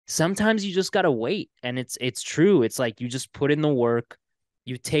sometimes you just gotta wait. And it's true. It's like you just put in the work,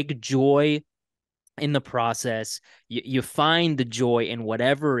 you take joy in the process, you find the joy in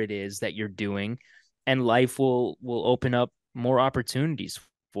whatever it is that you're doing, and life will open up more opportunities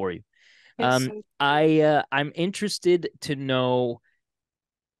for you. It's so true. I'm interested to know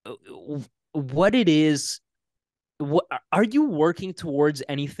uh, what it is. What are you working towards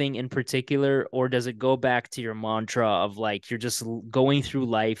anything in particular, or does it go back to your mantra of like you're just going through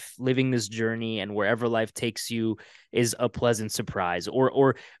life, living this journey, and wherever life takes you is a pleasant surprise?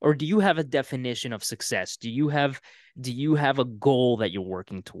 Or do you have a definition of success? Do you have a goal that you're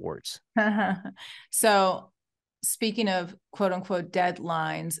working towards? So, speaking of quote unquote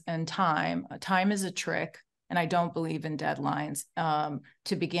deadlines and time, time is a trick. And I don't believe in deadlines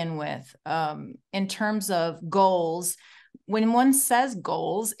to begin with. In terms of goals, when one says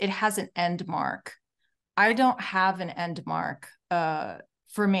goals, it has an end mark. I don't have an end mark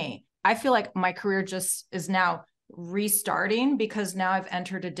for me. I feel like my career just is now restarting because now I've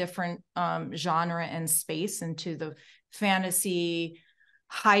entered a different genre and space into the fantasy,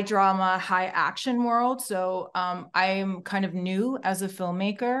 high drama, high action world. So I'm kind of new as a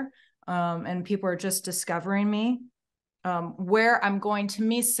filmmaker, and people are just discovering me. Where I'm going, to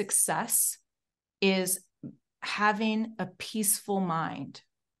me, success is having a peaceful mind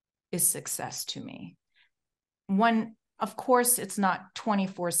is success to me. One, of course, it's not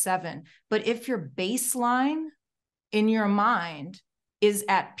 24/7, but if your baseline in your mind is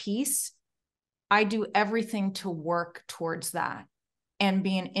at peace, I do everything to work towards that and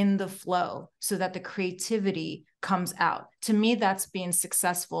being in the flow so that the creativity comes out. To me, that's being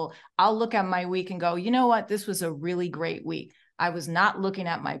successful. I'll look at my week and go, you know what? This was a really great week. I was not looking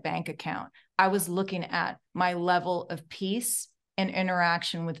at my bank account. I was looking at my level of peace and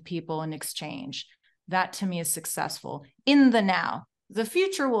interaction with people and exchange. That to me is successful in the now. The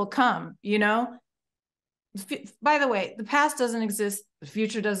future will come, you know? By the way, the past doesn't exist. The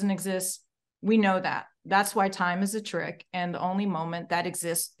future doesn't exist. We know that. That's why time is a trick. And the only moment that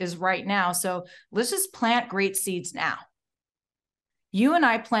exists is right now. So let's just plant great seeds now. You and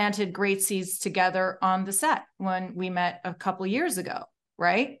I planted great seeds together on the set when we met a couple years ago,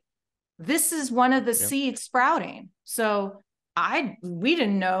 right? This is one of the Yeah. seeds sprouting. So we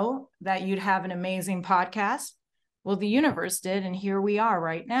didn't know that you'd have an amazing podcast. Well, the universe did, and here we are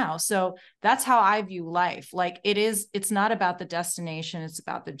right now. So that's how I view life. Like it's not about the destination, it's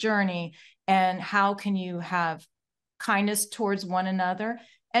about the journey. And how can you have kindness towards one another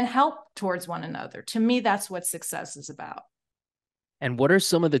and help towards one another? To me, that's what success is about. And what are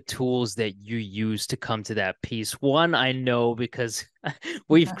some of the tools that you use to come to that peace? One, I know because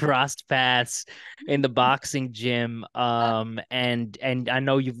we've crossed paths in the boxing gym, and I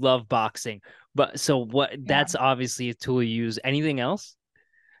know you love boxing. But so what? Yeah. That's obviously a tool you use. Anything else?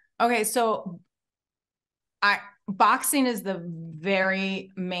 Okay, so I boxing is the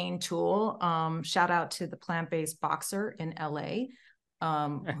very main tool. Shout out to the plant-based boxer in LA,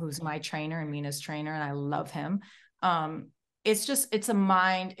 who's my trainer and Mena's trainer, and I love him. It's a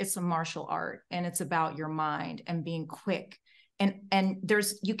mind, it's a martial art, and it's about your mind and being quick. And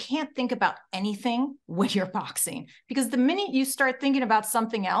you can't think about anything when you're boxing, because the minute you start thinking about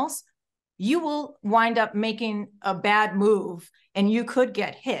something else, you will wind up making a bad move and you could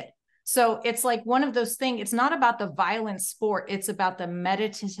get hit. So it's like one of those things. It's not about the violent sport. It's about the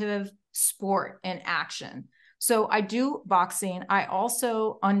meditative sport in action. So I do boxing. I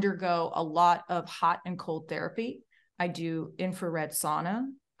also undergo a lot of hot and cold therapy. I do infrared sauna.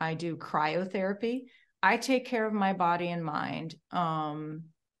 I do cryotherapy. I take care of my body and mind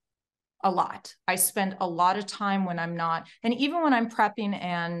a lot. I spend a lot of time when I'm not, and even when I'm prepping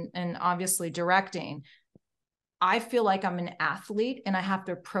and obviously directing, I feel like I'm an athlete and I have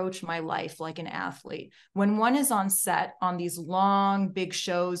to approach my life like an athlete. When one is on set on these long, big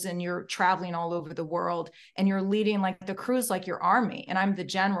shows and you're traveling all over the world and you're leading like the crews, like your army, and I'm the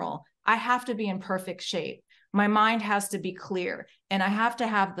general, I have to be in perfect shape. My mind has to be clear and I have to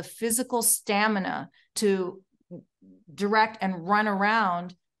have the physical stamina to direct and run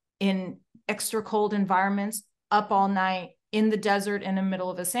around in extra cold environments, up all night in the desert in the middle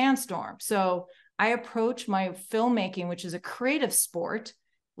of a sandstorm. So I approach my filmmaking, which is a creative sport,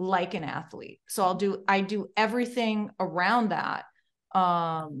 like an athlete. So I do everything around that.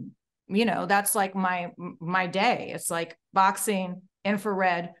 That's like my day. It's like boxing,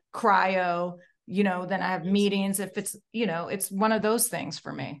 infrared, cryo, then I have meetings. If it's one of those things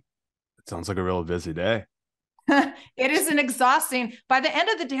for me. It sounds like a real busy day. It is an exhausting. By the end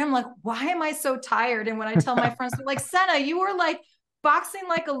of the day, I'm like, why am I so tired? And when I tell my friends, they're like, Senna, you were like boxing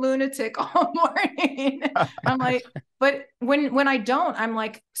like a lunatic all morning. I'm like, but when I don't, I'm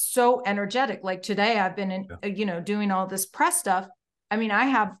like so energetic. Like today I've been in, doing all this press stuff. I mean,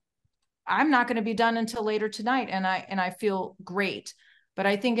 I'm not going to be done until later tonight. And I feel great. But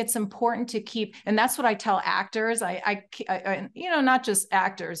I think it's important to keep, and that's what I tell actors. I not just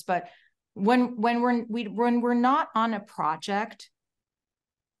actors, but when we're not on a project,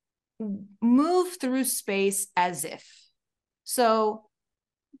 move through space as if. So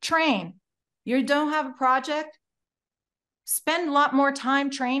train. You don't have a project, spend a lot more time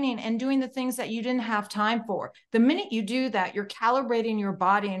training and doing the things that you didn't have time for. The minute you do that, you're calibrating your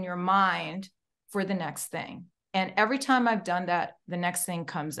body and your mind for the next thing. And every time I've done that, the next thing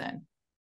comes in.